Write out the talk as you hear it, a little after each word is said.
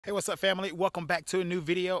Hey, what's up, family? Welcome back to a new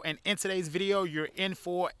video, and in today's video you're in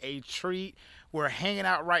for a treat. We're hanging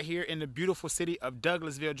out right here in the beautiful city of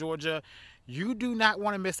Douglasville, Georgia. You do not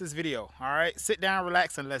want to miss this video. All right, sit down,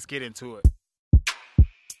 relax, and let's get into it.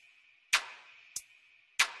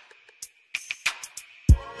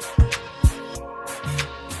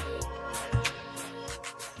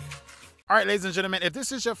 All right, ladies and gentlemen, if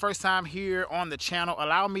this is your first time here on the channel,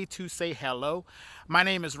 allow me to say hello. My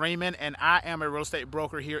name is Raymond, and I am a real estate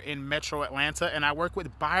broker here in Metro Atlanta, and I work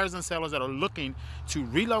with buyers and sellers that are looking to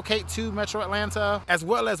relocate to Metro Atlanta, as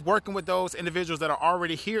well as working with those individuals that are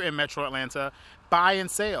already here in Metro Atlanta, buy and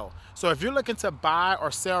sell. So if you're looking to buy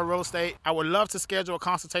or sell real estate, I would love to schedule a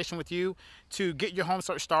consultation with you to get your home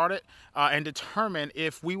search started and determine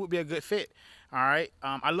if we would be a good fit. All right.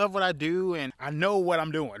 I love what I do and I know what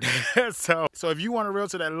I'm doing. so if you want a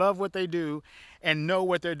realtor that love what they do and know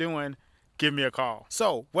what they're doing, give me a call.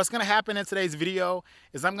 So what's going to happen in today's video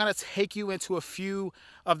is I'm going to take you into a few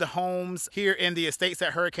of the homes here in the estates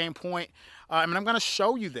at Hurricane Point, and I'm going to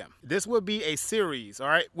show you them. This will be a series, all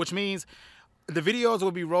right, which means the videos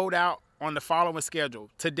will be rolled out on the following schedule.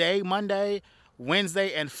 Today, Monday,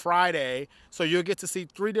 Wednesday, and Friday. So you'll get to see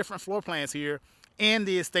 3 different floor plans here in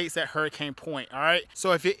the estates at Hurricane Point, all right?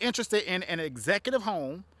 So if you're interested in an executive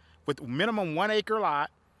home with minimum 1 acre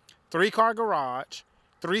lot, 3-car garage,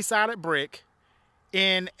 3-sided brick,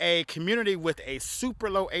 in a community with a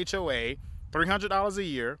super low HOA, $300 a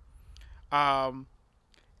year, and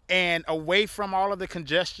away from all of the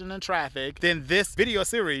congestion and traffic, then this video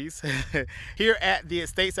series here at the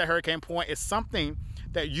estates at Hurricane Point is something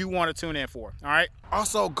that you want to tune in for, all right?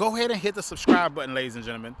 Also, go ahead and hit the subscribe button, ladies and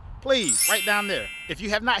gentlemen. Please, right down there. If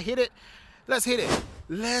you have not hit it, let's hit it.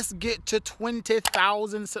 Let's get to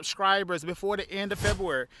 20,000 subscribers before the end of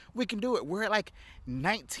February. We can do it. We're at like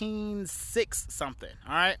 19.6 something,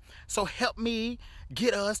 all right? So help me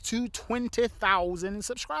get us to 20,000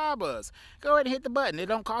 subscribers. Go ahead and hit the button. It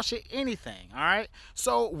don't cost you anything, all right?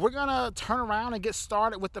 So we're gonna turn around and get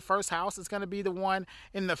started with the first house. It's gonna be the one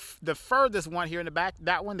in the furthest one here in the back,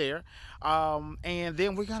 that one there. And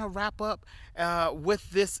then we're gonna wrap up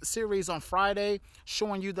with this series on Friday,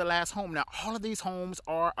 showing you the last home. Now, all of these homes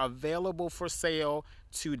are available for sale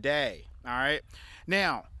today, all right?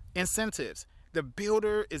 Now, incentives. The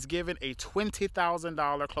builder is given a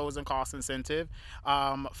 $20,000 closing cost incentive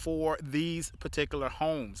for these particular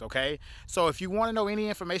homes, okay? So if you want to know any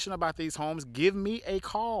information about these homes, give me a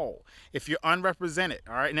call if you're unrepresented,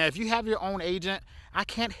 all right? Now, if you have your own agent, I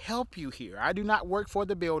can't help you here. I do not work for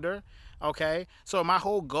the builder, okay? So my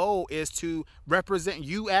whole goal is to represent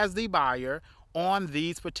you as the buyer on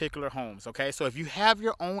these particular homes, okay? So if you have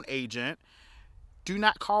your own agent, do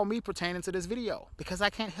not call me pertaining to this video because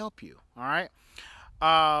I can't help you, all right?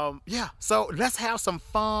 Yeah, so let's have some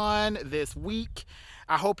fun this week.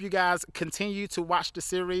 I hope you guys continue to watch the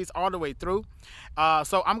series all the way through.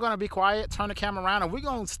 So I'm going to be quiet, turn the camera around, and we're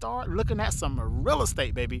going to start looking at some real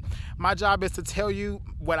estate, baby. My job is to tell you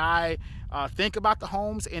what I think about the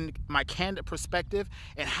homes in my candid perspective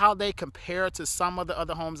and how they compare to some of the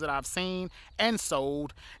other homes that I've seen and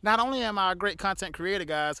sold. Not only am I a great content creator,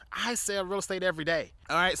 guys, I sell real estate every day.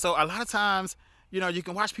 All right, so a lot of times, you know, you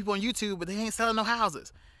can watch people on YouTube, but they ain't selling no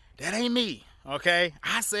houses. That ain't me, okay?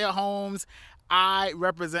 I sell homes, I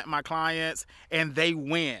represent my clients, and they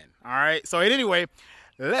win, all right? So anyway,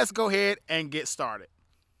 let's go ahead and get started.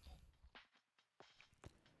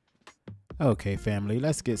 Okay, family,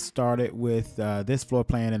 let's get started with this floor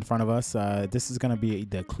plan in front of us. This is going to be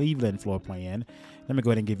the Cleveland floor plan. Let me go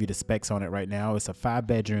ahead and give you the specs on it right now. It's a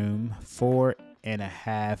 5-bedroom,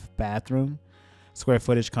 4.5 bathroom. Square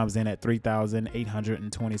footage comes in at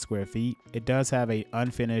 3,820 square feet. It does have a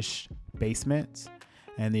unfinished basement,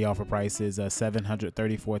 and the offer price is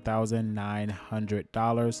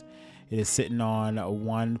 $734,900. It is sitting on a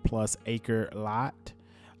 1+ acre lot.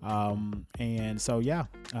 And so, yeah,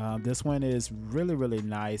 this one is really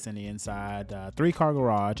nice in the inside. 3-car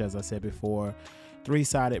garage, as I said before,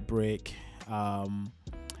 3-sided brick.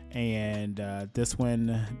 And this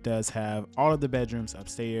one does have all of the bedrooms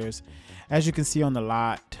upstairs. As you can see on the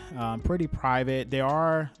lot, pretty private. There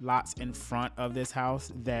are lots in front of this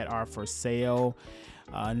house that are for sale.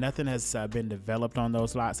 Nothing has been developed on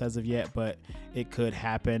those lots as of yet, but it could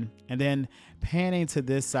happen. And then panning to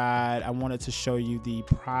this side, I wanted to show you the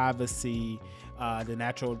privacy, the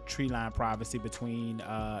natural tree line privacy between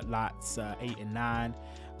lots 8 and 9.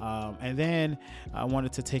 And then I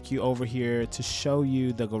wanted to take you over here to show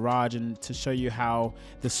you the garage and to show you how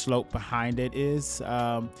the slope behind it is.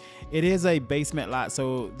 It is a basement lot,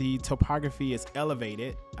 so the topography is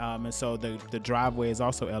elevated, and so the driveway is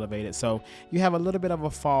also elevated. So you have a little bit of a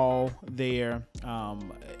fall there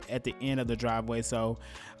at the end of the driveway. So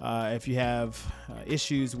if you have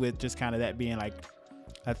issues with just kind of that being like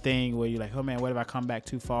a thing where you're like, oh man, what if I come back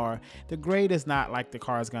too far? The grade is not like the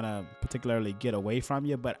car is gonna particularly get away from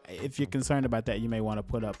you, but if you're concerned about that, you may want to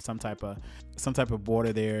put up some type of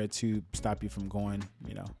border there to stop you from going,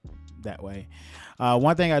 that way.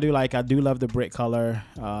 One thing I do love the brick color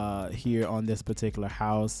here on this particular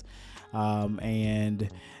house. And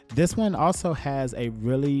this one also has a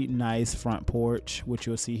really nice front porch, which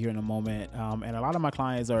you'll see here in a moment. And a lot of my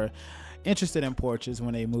clients are interested in porches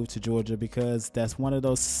when they move to Georgia, because that's one of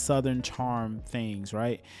those Southern charm things,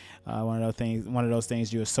 right? One of those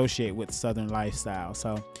things you associate with Southern lifestyle.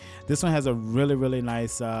 So this one has a really, really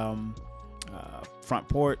nice front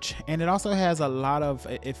porch, and it also has a lot of,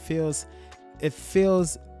 it feels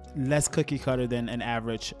less cookie cutter than an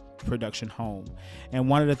average production home. And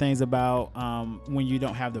one of the things about when you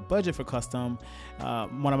don't have the budget for custom,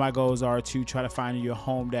 one of my goals are to try to find you a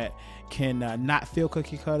home that can not feel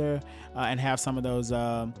cookie cutter and have some of those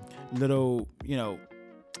little,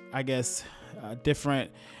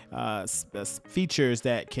 different features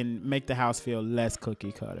that can make the house feel less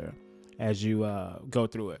cookie cutter as you go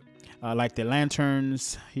through it. Like the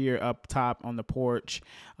lanterns here up top on the porch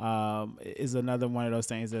is another one of those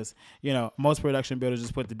things that's, most production builders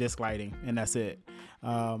just put the disc lighting and that's it.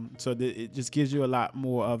 So it just gives you a lot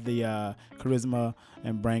more of the charisma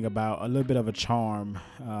and bring about a little bit of a charm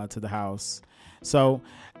to the house. So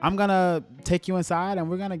I'm going to take you inside and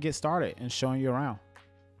we're going to get started and showing you around.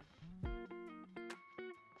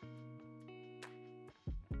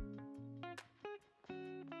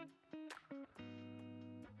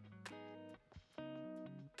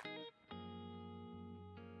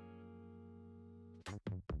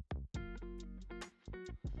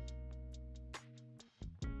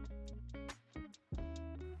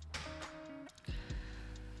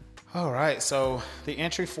 All right, so the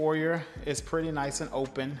entry foyer is pretty nice and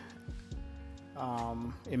open.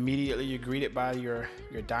 Immediately you're greeted by your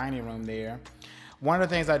dining room there. One of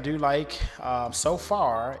the things I do like so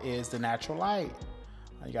far is the natural light.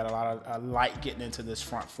 You got a lot of light getting into this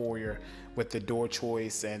front foyer with the door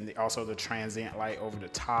choice and also the transient light over the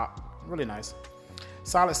top. Really nice.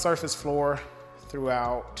 Solid surface floor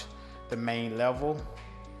throughout the main level.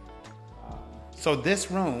 So this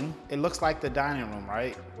room, it looks like the dining room,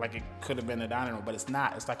 right? Like it could have been the dining room, but it's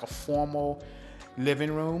not. It's like a formal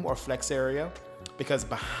living room or flex area, because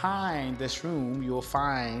behind this room, you'll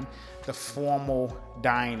find the formal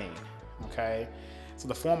dining, okay? So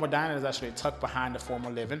the formal dining is actually tucked behind the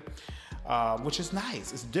formal living, which is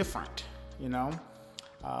nice. It's different,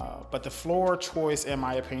 but the floor choice, in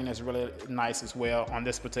my opinion, is really nice as well on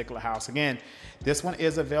this particular house. Again, this one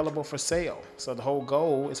is available for sale. So the whole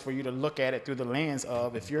goal is for you to look at it through the lens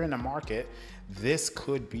of, if you're in the market, this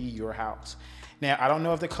could be your house. Now, I don't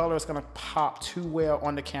know if the color is going to pop too well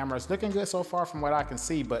on the camera. It's looking good so far from what I can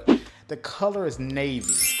see, but the color is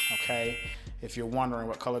navy, okay? If you're wondering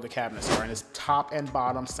what color the cabinets are, and it's top and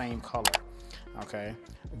bottom, same color, okay?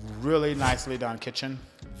 Really nicely done kitchen,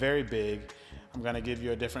 very big. I'm gonna give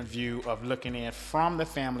you a different view of looking in from the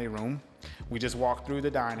family room. We just walked through the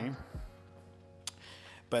dining,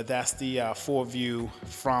 but that's the full view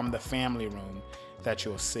from the family room that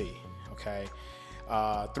you'll see, okay?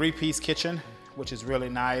 Three-piece kitchen, which is really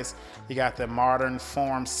nice. You got the modern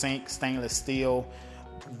form sink, stainless steel,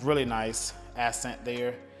 really nice accent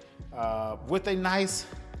there, with a nice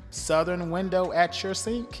southern window at your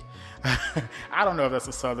sink. I don't know if that's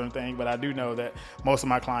a southern thing, but I do know that most of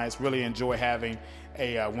my clients really enjoy having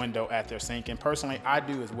a window at their sink, and personally I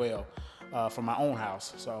do as well for my own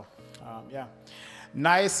house. So yeah,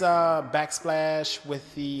 nice backsplash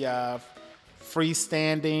with the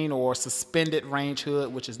freestanding or suspended range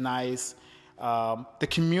hood, which is nice. The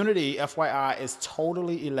community, FYI, is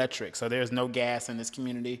totally electric, so there's no gas in this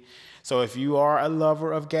community. So if you are a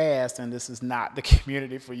lover of gas, then this is not the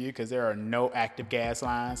community for you, because there are no active gas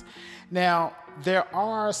lines. Now, there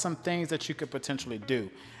are some things that you could potentially do.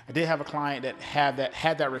 I did have a client that had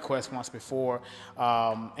that request once before,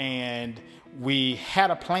 and we had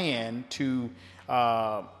a plan to,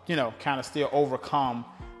 kind of still overcome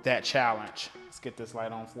that challenge. Let's get this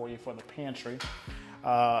light on for you for the pantry.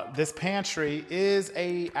 This pantry is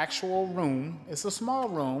a actual room. It's a small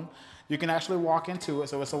room. You can actually walk into it,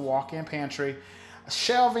 so it's a walk-in pantry.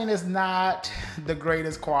 Shelving is not the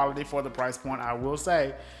greatest quality for the price point, I will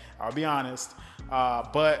say. I'll be honest.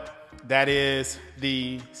 but that is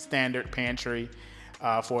the standard pantry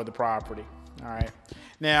for the property. All right.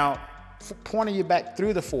 Now, pointing you back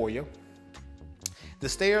through the foyer, the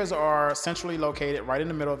stairs are centrally located right in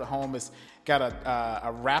the middle of the home. It's got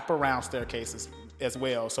a wraparound staircases as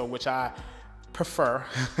well, so which I prefer.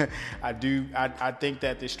 I think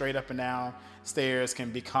that the straight up and down stairs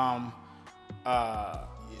can become,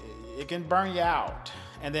 it can burn you out.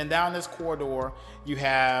 And then down this corridor, you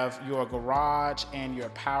have your garage and your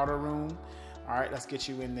powder room. All right, let's get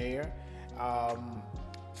you in there.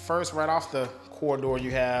 First, right off the corridor, you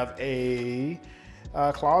have a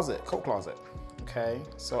closet, coat closet. Okay,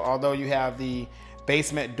 so although you have the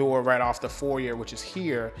basement door right off the foyer, which is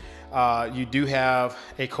here, you do have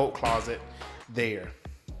a coat closet there.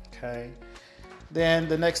 Okay, then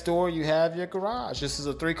the next door you have your garage. This is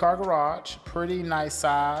a 3-car garage, pretty nice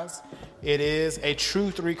size. It is a true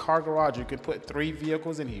 3-car garage. You can put 3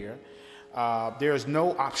 vehicles in here. There's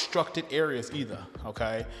no obstructed areas either.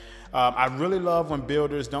 Okay, I really love when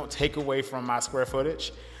builders don't take away from my square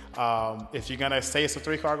footage. If you're gonna say it's a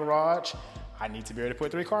 3-car garage, I need to be able to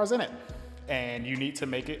put 3 cars in it, and you need to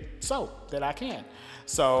make it so that I can.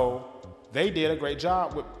 So they did a great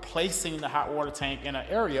job with placing the hot water tank in an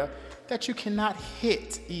area that you cannot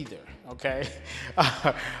hit either, okay?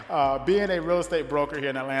 Being a real estate broker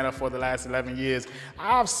here in Atlanta for the last 11 years,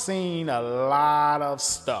 I've seen a lot of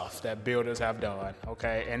stuff that builders have done,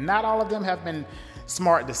 okay? And not all of them have been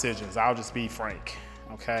smart decisions, I'll just be frank,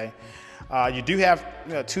 okay? You do have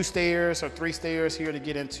 2 stairs or 3 stairs here to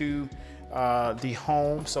get into the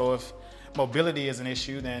home. So if mobility is an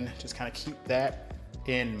issue, then just kind of keep that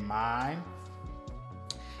in mind.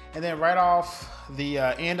 And then right off the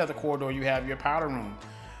end of the corridor, you have your powder room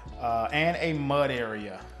and a mud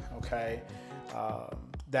area. Okay,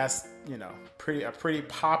 that's a pretty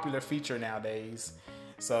popular feature nowadays.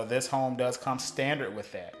 So this home does come standard with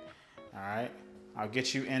that. All right, I'll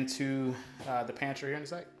get you into the pantry here in a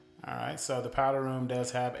sec. All right, so the powder room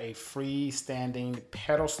does have a freestanding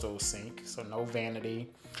pedestal sink, so no vanity.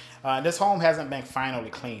 This home hasn't been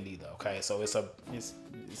finally cleaned either. Okay, so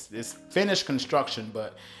it's finished construction,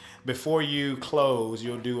 but before you close,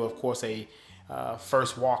 you'll do, of course, a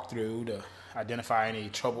first walkthrough to identify any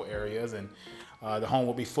trouble areas, and the home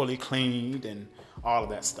will be fully cleaned and all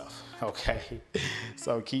of that stuff. Okay,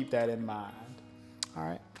 so keep that in mind. All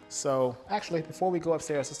right, so actually, before we go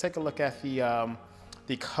upstairs, let's take a look at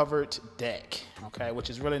the covered deck, okay, which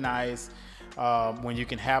is really nice when you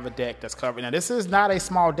can have a deck that's covered. Now, this is not a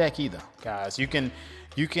small deck either, guys. You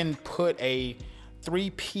can put a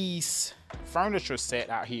 3-piece furniture set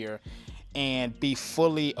out here and be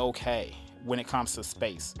fully okay when it comes to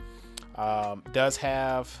space. Does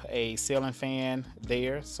have a ceiling fan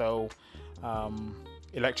there, so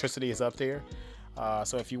electricity is up there.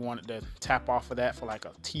 So if you wanted to tap off of that for like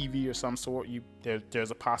a TV or some sort,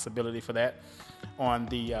 there's a possibility for that on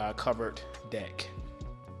the covered deck.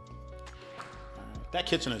 That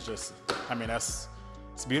kitchen is just, I mean, it's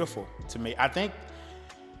beautiful to me. I think,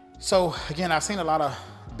 so again, I've seen a lot of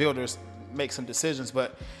builders make some decisions,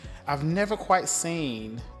 but I've never quite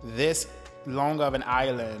seen this long of an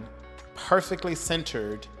island perfectly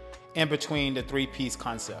centered in between the 3-piece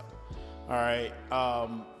concept. All right,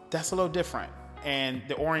 that's a little different. And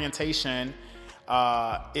the orientation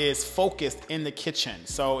is focused in the kitchen.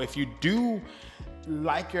 So if you do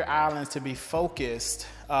like your islands to be focused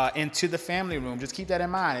into the family room, just keep that in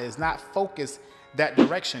mind. It's not focused that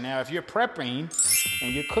direction. Now, if you're prepping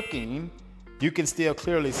and you're cooking, you can still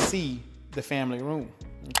clearly see the family room,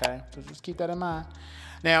 okay? So just keep that in mind.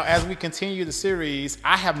 Now, as we continue the series,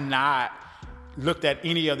 I have not looked at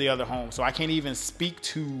any of the other homes, so I can't even speak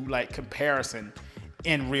to like comparison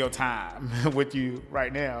in real time with you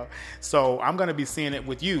right now. So I'm gonna be seeing it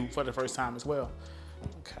with you for the first time as well,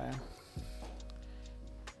 okay?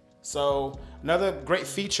 So another great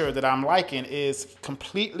feature that I'm liking is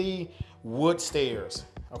completely wood stairs,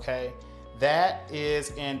 okay? That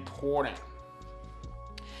is important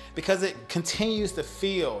because it continues to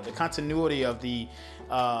feel the continuity of the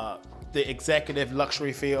executive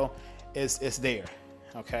luxury feel is there,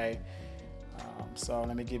 okay? So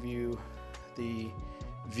let me give you the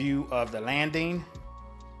view of the landing.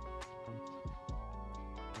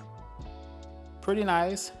 Pretty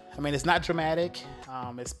nice. I mean, it's not dramatic.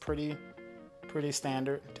 It's pretty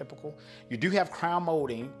standard, typical. You do have crown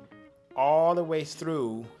molding all the way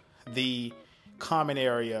through the common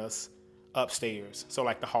areas upstairs, so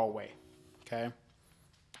like the hallway, okay?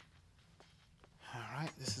 All right,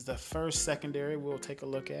 this is the first secondary we'll take a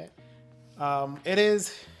look at. It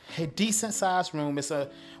is a decent sized room. It's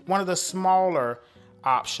one of the smaller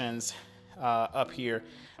options up here.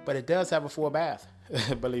 but it does have a full bath,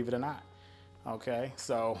 believe it or not. Okay,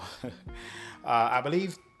 so I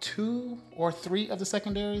believe 2 or 3 of the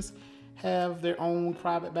secondaries have their own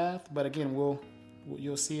private bath, but again,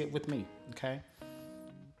 you'll see it with me. Okay,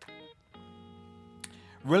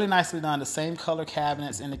 really nicely done. The same color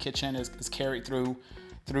cabinets in the kitchen is carried through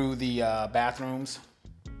the bathrooms.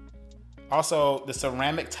 Also, the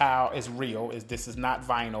ceramic tile is real. This is not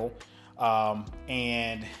vinyl,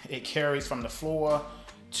 and it carries from the floor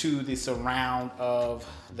to the surround of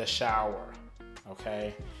the shower.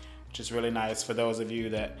 Okay, which is really nice for those of you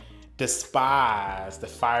that despise the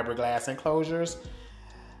fiberglass enclosures.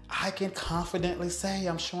 I can confidently say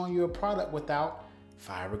I'm showing you a product without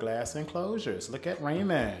fiberglass enclosures. Look at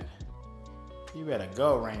Raymond. You better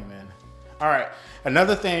go, Raymond. All right,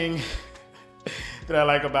 another thing that I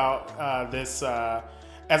like about this,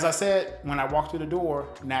 as I said, when I walk through the door,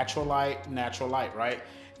 natural light, right?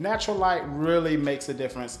 Natural light really makes a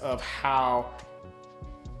difference of how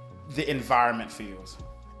the environment feels.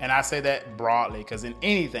 And I say that broadly because in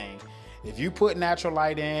anything, if you put natural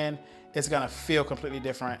light in, it's gonna feel completely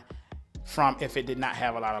different from if it did not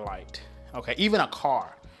have a lot of light. Okay, even a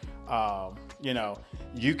car, you know,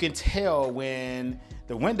 you can tell when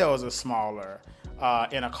the windows are smaller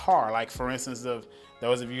in a car. Like for instance,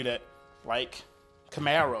 those of you that like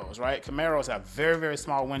Camaros, right? Camaros have very, very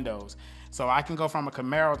small windows. So I can go from a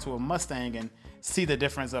Camaro to a Mustang and see the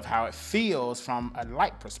difference of how it feels from a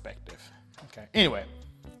light perspective. Okay, anyway,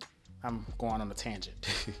 I'm going on a tangent.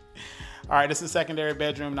 All right, this is secondary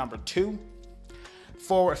bedroom number 2.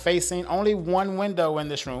 Forward facing, only 1 window in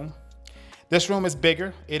this room. This room is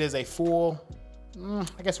bigger. It is a full,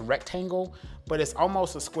 I guess rectangle, but it's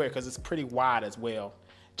almost a square because it's pretty wide as well.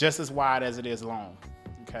 Just as wide as it is long,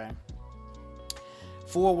 okay?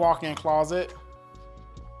 Full walk-in closet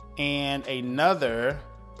and another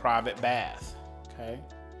private bath, okay?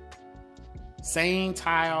 Same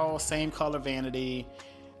tile, same color vanity.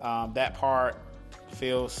 That part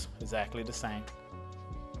feels exactly the same.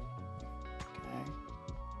 Okay.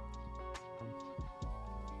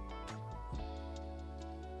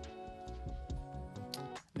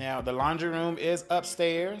 Now the laundry room is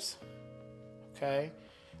upstairs. Okay.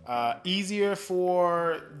 Easier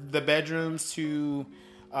for the bedrooms to,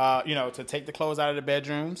 to take the clothes out of the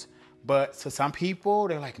bedrooms. But to some people,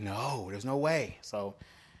 they're like, no, there's no way. So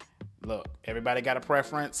look, everybody got a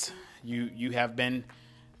preference. You have been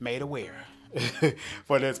made aware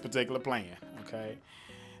for this particular plan, okay?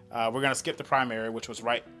 We're gonna skip the primary, which was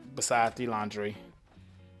right beside the laundry,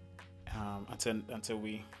 until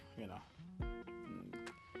we,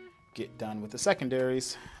 get done with the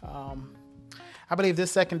secondaries. I believe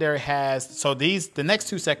this secondary has, the next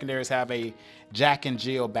 2 secondaries have a Jack and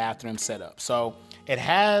Jill bathroom setup. So it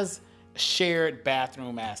has shared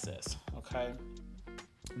bathroom access, okay?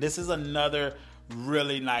 This is another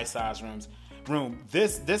really nice size room.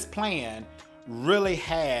 This plan really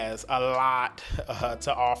has a lot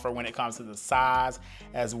to offer when it comes to the size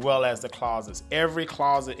as well as the closets. Every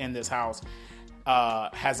closet in this house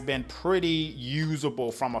has been pretty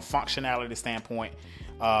usable from a functionality standpoint.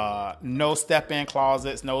 No step-in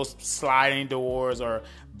closets, no sliding doors or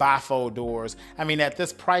bifold doors. I mean, at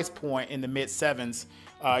this price point in the mid-7s,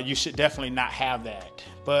 you should definitely not have that.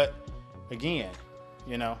 But again,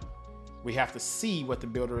 we have to see what the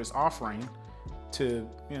builder is offering to,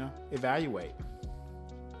 evaluate.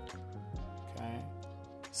 Okay.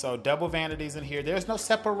 So double vanities in here. There's no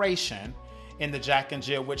separation in the Jack and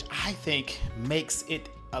Jill, which I think makes it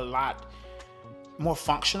a lot more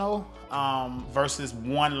functional versus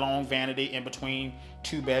one long vanity in between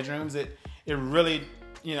 2 bedrooms. It really,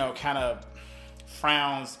 kind of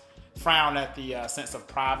frown at the sense of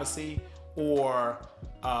privacy or,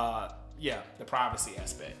 the privacy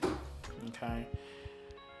aspect. Okay.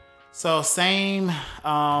 So same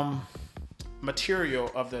material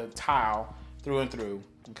of the tile through and through,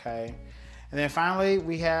 okay? And then finally,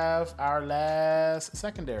 we have our last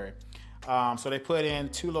secondary. So they put in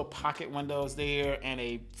 2 little pocket windows there and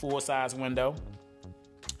a full-size window.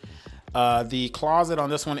 The closet on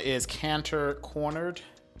this one is canter cornered,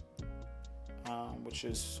 which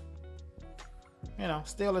is,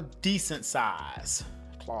 still a decent size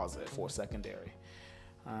closet for secondary.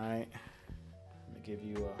 All right. Give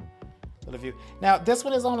you a little view. Now this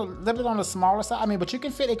one is on a little bit on the smaller side. I mean, but you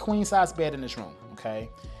can fit a queen size bed in this room. Okay.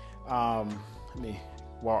 Let me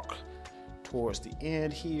walk towards the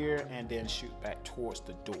end here and then shoot back towards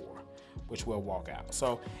the door, which we'll walk out.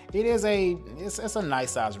 So it is it's a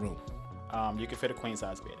nice size room. You can fit a queen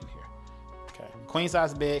size bed in here. Okay. Queen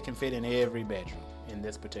size bed can fit in every bedroom in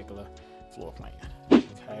this particular floor plan.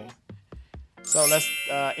 Okay. So let's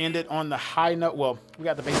end it on the high note. Well, we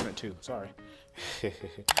got the basement too, sorry.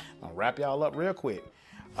 I'll wrap y'all up real quick.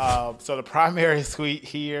 So the primary suite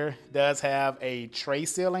here does have a tray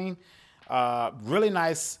ceiling, really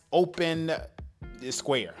nice open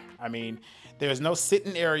square. I mean, there's no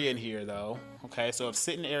sitting area in here though. Okay, so if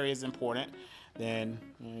sitting area is important, then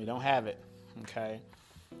you don't have it. Okay,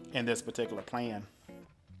 in this particular plan.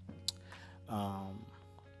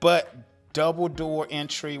 But double door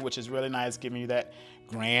entry, which is really nice, giving you that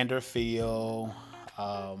grander feel.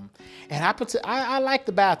 And I like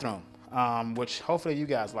the bathroom, which hopefully you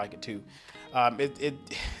guys like it too. It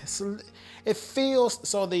feels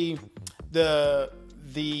so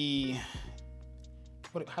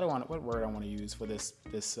what word I want to use for this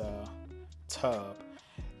tub?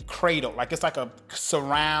 Cradle, like it's like a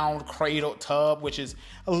surround cradle tub, which is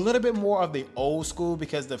a little bit more of the old school,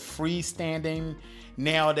 because the freestanding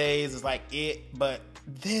nowadays is like it. But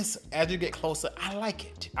this, as you get closer, I like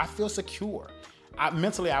it. I feel secure.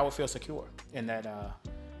 Mentally, I would feel secure in that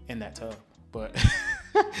tub. But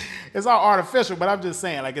it's all artificial. But I'm just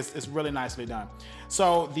saying, like it's really nicely done.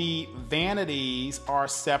 So the vanities are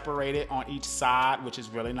separated on each side, which is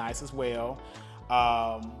really nice as well.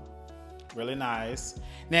 Really nice.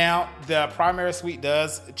 Now the primary suite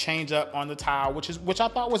does change up on the tile, which I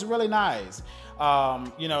thought was really nice.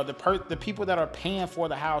 You know, the people that are paying for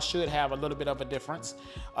the house should have a little bit of a difference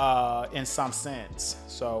in some sense.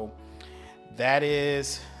 So that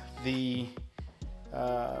is the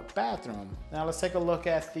bathroom. Now let's take a look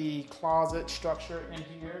at the closet structure in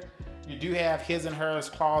here. You do have his and hers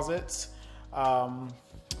closets on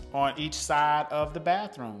each side of the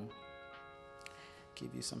bathroom.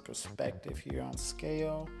 Give you some perspective here on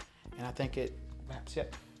scale, and I think it wraps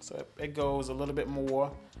up. So it goes a little bit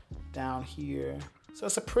more down here. So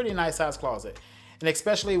it's a pretty nice size closet, and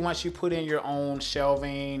especially once you put in your own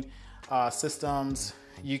shelving systems,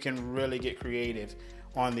 you can really get creative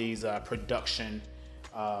on these production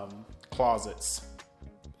closets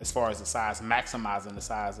as far as the size, maximizing the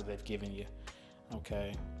size that they've given you.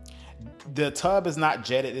 Okay, the tub is not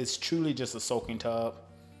jetted; it's truly just a soaking tub.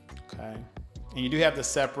 Okay. And you do have the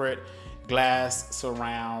separate glass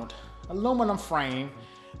surround aluminum frame,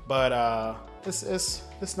 but it's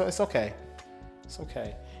okay. It's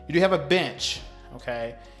okay. You do have a bench,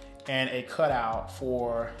 okay, and a cutout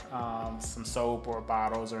for some soap or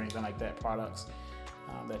bottles or anything like that, products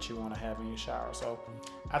that you want to have in your shower. So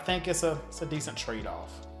I think it's a decent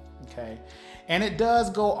trade-off, okay. And it does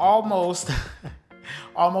go almost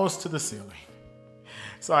almost to the ceiling.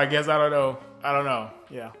 So I guess I don't know.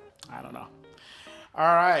 Yeah, I don't know.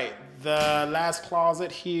 All right, the last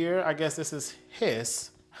closet here, I guess this is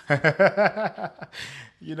his.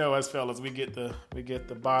 You know, as fellas, we get the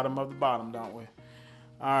bottom of the bottom, don't we?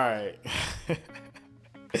 All right.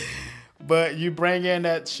 But you bring in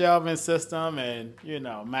that shelving system and, you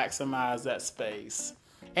know, maximize that space.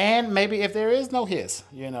 And maybe if there is no his,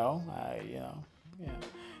 to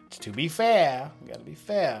be fair, you gotta be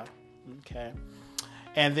fair. Okay.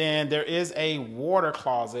 And then there is a water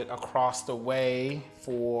closet across the way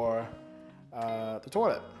for the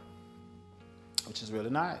toilet, which is really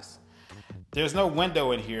nice. There's no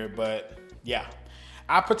window in here, but yeah.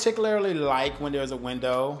 I particularly like when there's a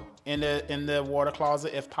window in the water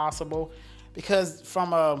closet, if possible, because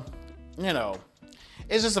from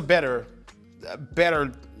it's just a better,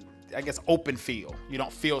 I guess, open feel. You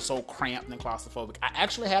don't feel so cramped and claustrophobic. I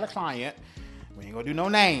actually had a client, we ain't gonna do no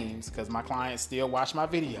names because my clients still watch my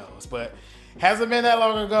videos, but hasn't been that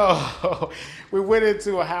long ago. We went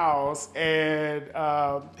into a house and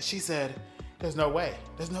she said, there's no way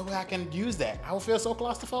I can use that. I will feel so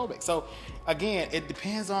claustrophobic. So again, it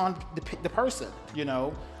depends on the person,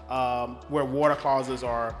 where water closets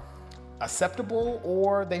are acceptable,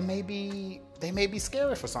 or they may be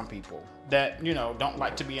scary for some people that, don't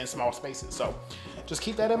like to be in small spaces. So just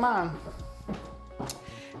keep that in mind.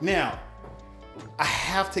 Now, I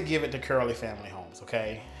have to give it to Curly Family Homes,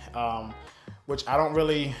 okay? Which I don't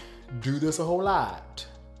really do this a whole lot,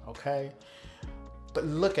 okay? But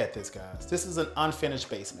look at this, guys. This is an unfinished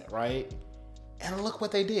basement, right? And look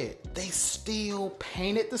what they did. They still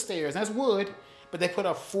painted the stairs. That's wood, but they put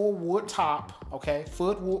a full wood top, okay?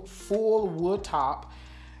 Full wood top,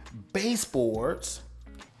 baseboards,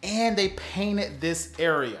 and they painted this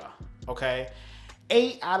area, okay?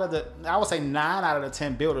 9 out of the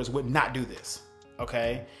 10 builders would not do this,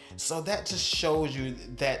 okay? So that just shows you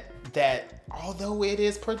that although it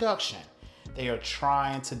is production, they are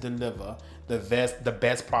trying to deliver the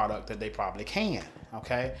best product that they probably can,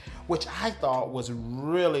 okay? Which I thought was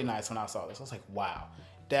really nice when I saw this. I was like, wow,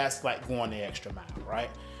 that's like going the extra mile, right?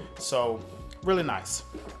 So really nice.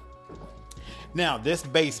 Now this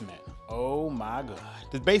basement, oh my God,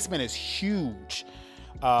 this basement is huge.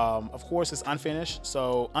 Of course it's unfinished.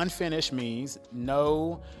 So unfinished means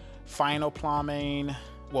no final plumbing.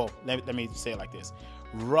 Well, let me say it like this.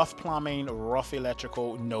 Rough plumbing, rough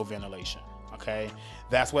electrical, no ventilation. Okay,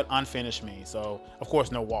 that's what unfinished means. So of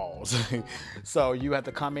course no walls. So you have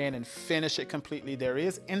to come in and finish it completely. There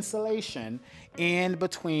is insulation in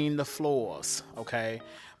between the floors. Okay,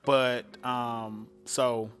 but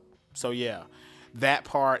so yeah, that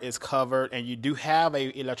part is covered, and you do have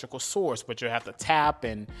a electrical source, but you have to tap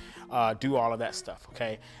and do all of that stuff.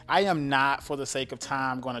 Okay, I am not, for the sake of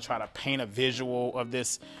time, going to try to paint a visual of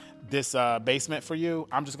this basement for you.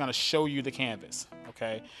 I'm just going to show you the canvas.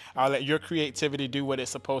 Okay, I'll let your creativity do what it's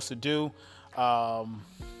supposed to do.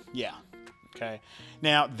 Yeah. Okay,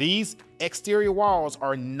 now these exterior walls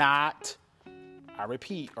are not, I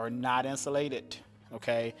repeat, are not insulated.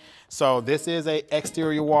 Okay, so this is a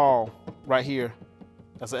exterior wall right here.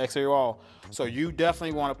 That's an exterior wall. So you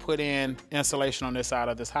definitely want to put in insulation on this side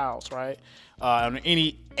of this house, right? On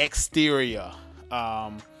any exterior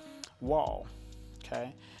wall.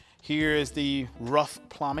 Okay, here is the rough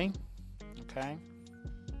plumbing. Okay,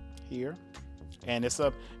 here, and it's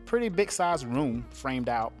a pretty big size room framed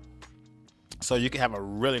out, so you can have a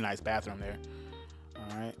really nice bathroom there.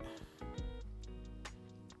 All right.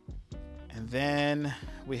 And then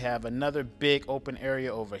we have another big open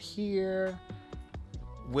area over here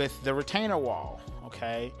with the retainer wall,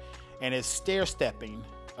 okay? And it's stair stepping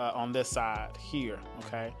on this side here,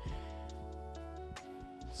 okay?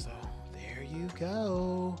 So there you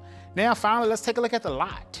go. Now finally, let's take a look at the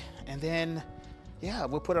lot. And then, yeah,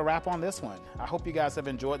 we'll put a wrap on this one. I hope you guys have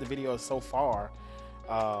enjoyed the video so far.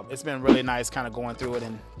 It's been really nice kind of going through it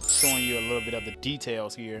and showing you a little bit of the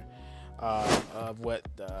details here of what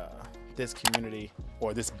this community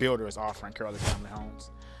or this builder is offering, Curly Family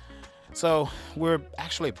Homes. So we're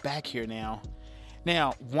actually back here now.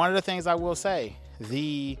 Now, one of the things I will say,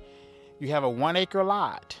 you have a 1 acre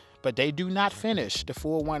lot, but they do not finish the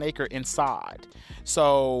full 1 acre inside.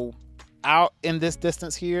 So out in this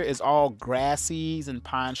distance here is all grasses and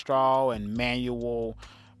pine straw and manual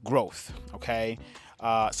growth. Okay.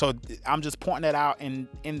 So I'm just pointing that out in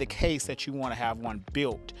the case that you want to have one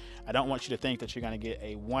built. I don't want you to think that you're going to get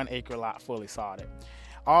a 1 acre lot fully sodded.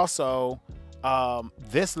 Also,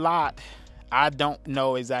 this lot, I don't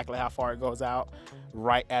know exactly how far it goes out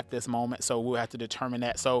right at this moment, so we'll have to determine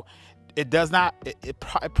that. So it does not, it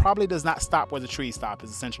probably does not stop where the trees stop,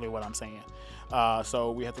 is essentially what I'm saying.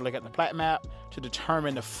 So we have to look at the plat map to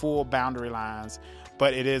determine the full boundary lines,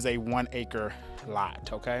 but it is a 1 acre lot.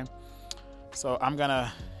 Okay. So I'm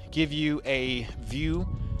gonna give you a view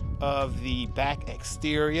of the back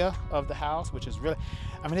exterior of the house, which is really,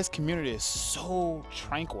 I mean, this community is so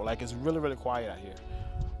tranquil. Like, it's really, really quiet out here.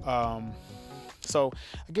 So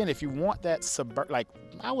again, if you want that like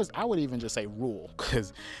I would even just say rural,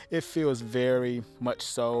 because it feels very much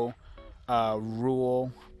so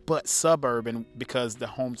rural, but suburban, because the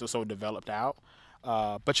homes are so developed out.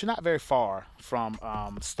 But you're not very far from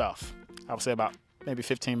stuff. I would say about maybe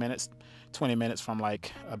 15 minutes, 20 minutes from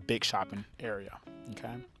like a big shopping area.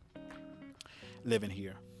 Okay, living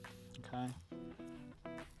here. Okay.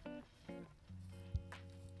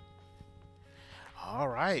 All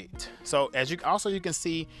right. So as you can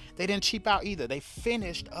see, they didn't cheap out either. They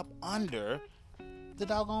finished up under the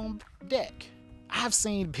doggone deck. I've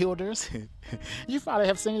seen builders, you probably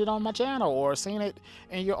have seen it on my channel or seen it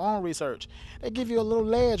in your own research. They give you a little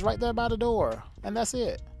ledge right there by the door, and that's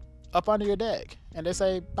it, up under your deck, and they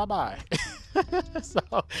say bye-bye.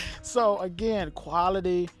 So again,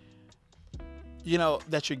 quality, you know,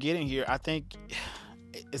 that you're getting here, I think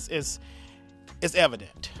it's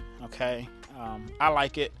evident. Okay. I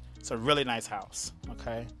like it. It's a really nice house.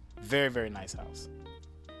 Okay. Very, very nice house.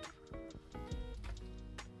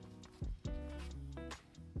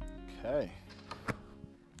 Okay.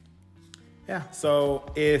 Yeah.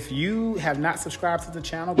 So if you have not subscribed to the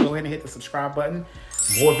channel, go ahead and hit the subscribe button.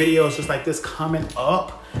 More videos just like this coming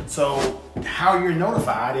up. So how you're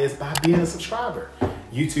notified is by being a subscriber.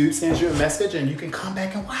 YouTube sends you a message and you can come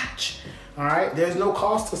back and watch. All right. There's no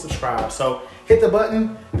cost to subscribe. So hit the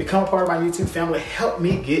button, become a part of my YouTube family. Help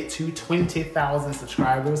me get to 20,000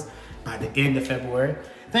 subscribers by the end of February.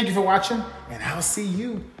 Thank you for watching, and I'll see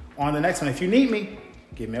you on the next one. If you need me,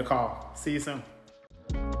 give me a call. See you soon.